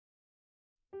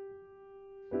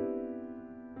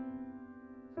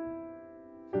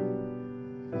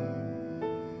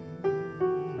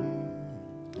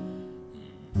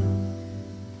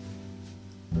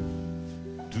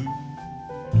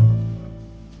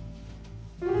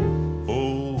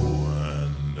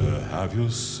have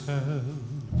yourself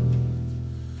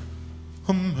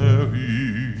a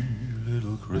merry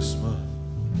little Christmas.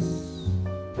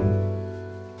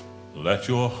 Let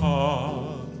your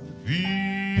heart be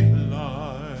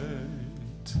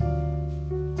light.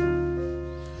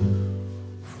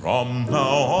 From now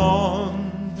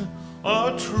on,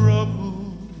 our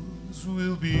troubles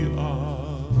will be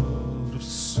out of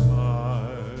sight.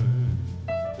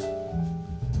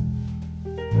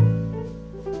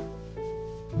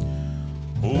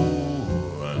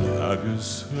 Oh, and have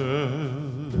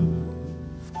yourself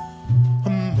a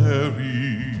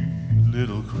merry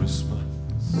little Christmas.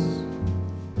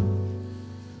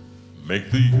 Make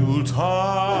the Yuletide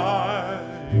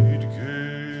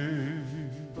gay.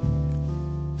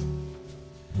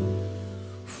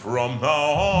 From now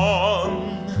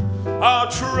on, our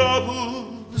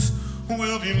troubles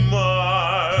will be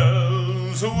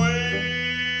miles away.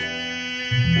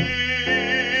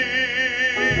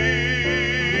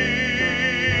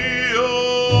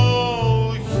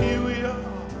 Oh, here we are,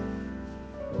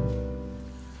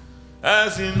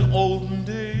 as in olden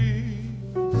days.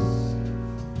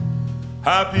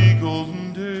 Happy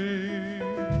golden days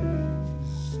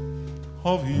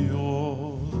of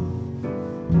yore.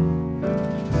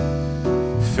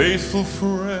 Faithful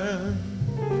friends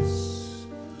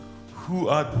who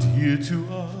are dear to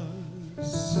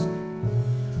us,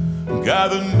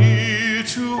 gather near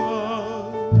to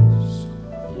us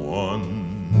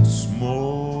once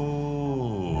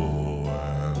more.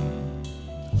 And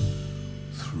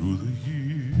through the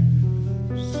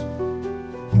years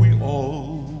we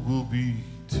all will be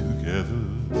together,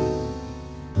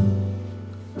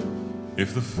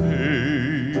 if the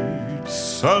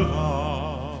fates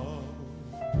allow.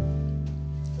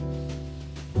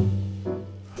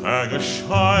 Hang a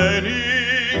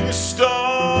shining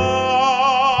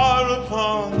star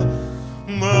upon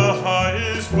the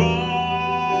highest bough,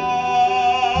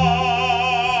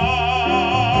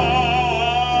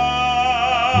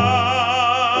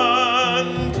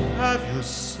 and have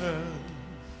yourself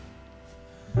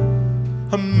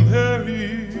a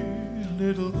merry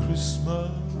little Christmas.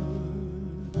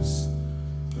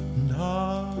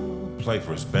 Now play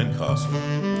for us, Ben Castle.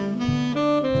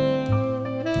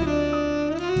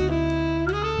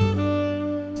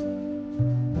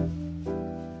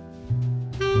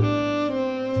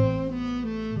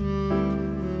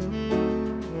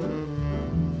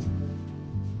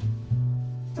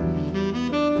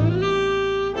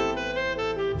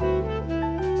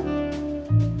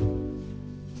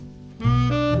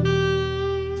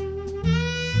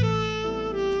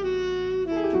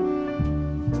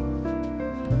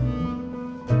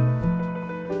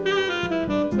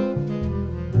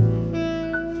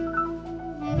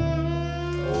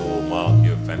 Mark,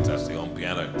 you're fantastic on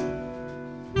piano.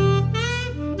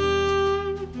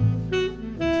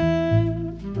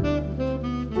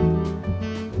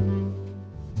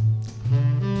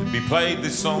 To be played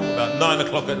this song about 9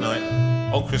 o'clock at night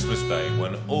on Christmas Day,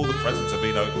 when all the presents have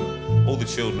been opened, all the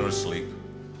children are asleep,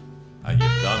 and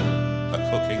you've done the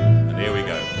cooking, and here we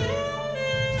go.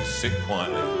 Just sit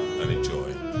quietly and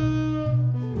enjoy.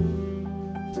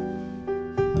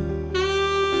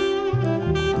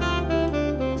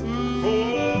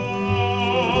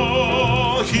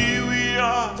 Here we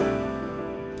are,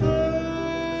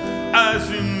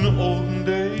 as in olden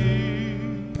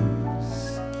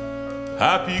days,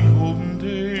 happy golden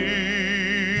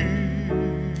days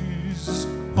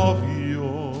of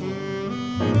yore.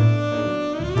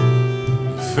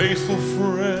 Faithful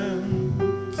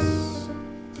friends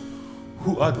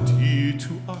who are dear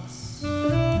to us,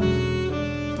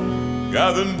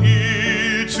 gather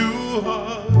near to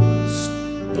us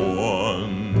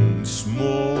once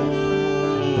more.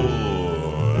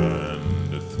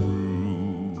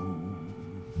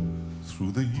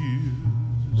 Through the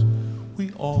years,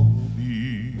 we all will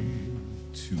be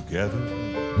together,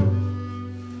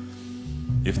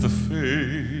 if the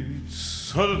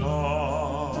fates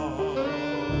allow.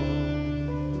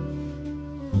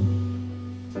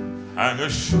 Hang a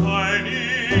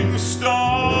shining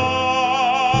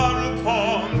star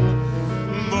upon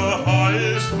the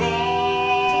highest bough,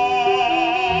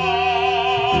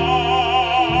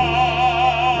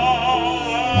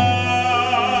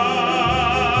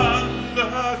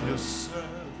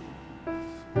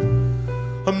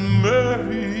 a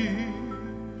merry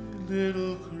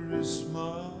little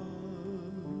Christmas.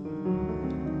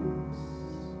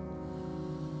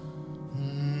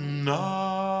 Now